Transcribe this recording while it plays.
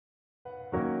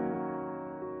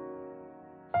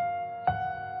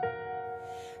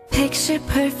Picture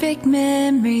perfect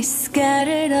memories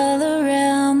scattered all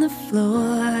around the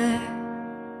floor.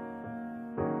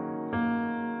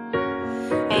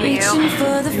 Reaching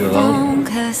for the phone,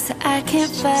 'cause I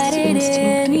can't fight it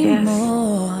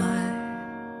anymore.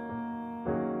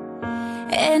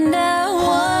 And I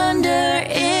wonder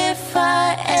if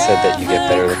I said that you get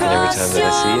better looking every time that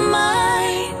I see you.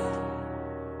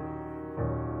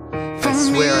 I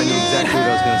swear I knew exactly what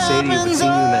I was going to say to you, but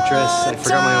seeing you in that dress, I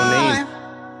forgot my own name.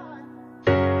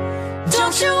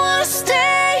 Don't you wanna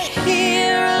stay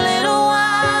here a little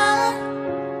while?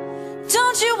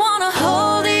 Don't you wanna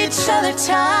hold each other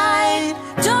tight?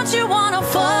 Don't you wanna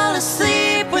fall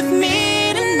asleep with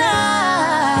me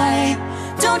tonight?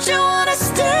 Don't you wanna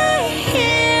stay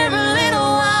here a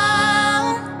little while?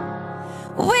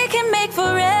 We can make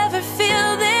forever feel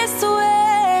this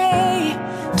way.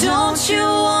 Don't you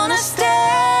wanna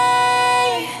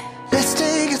stay? Let's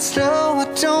take it slow, I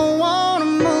don't wanna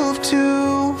move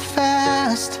too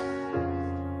fast.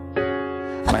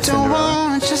 I don't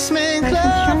wanna just make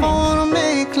love, I wanna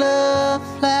make love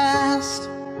last.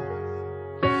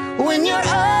 When you're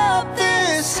up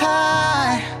this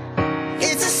high,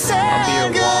 it's a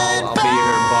sad goodbye. I'll be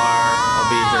your bar, I'll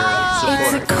be your It's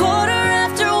supporter. a quarter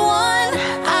after one,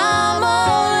 I'm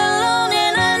all alone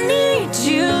and I need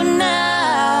you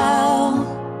now.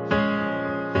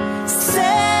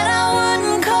 Said I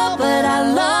wouldn't call, but I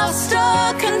lost all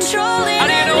control. How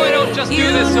do you know I don't just do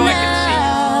this so I can see you?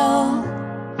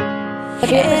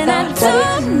 And I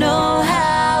don't know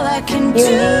how I can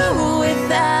do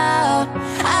without.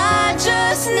 I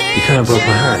just need you. You kind of broke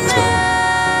my heart, so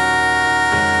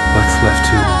what's left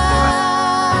to do?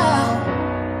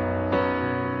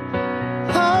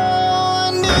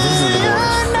 This is a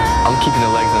divorce. I'm keeping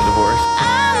the legs on divorce.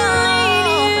 I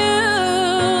need you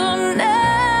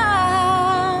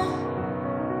now.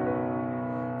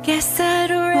 Guess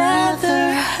I'd rather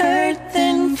hurt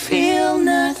than feel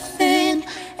nothing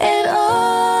at all.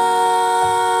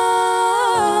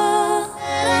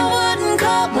 And I wouldn't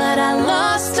call, but I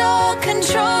lost all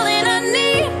control and I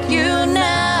need you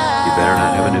now. You better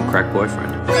not have a new crack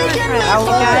boyfriend. I'll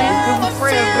look at you, good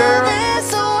friend, girl.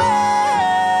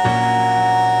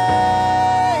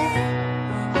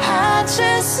 I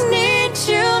just need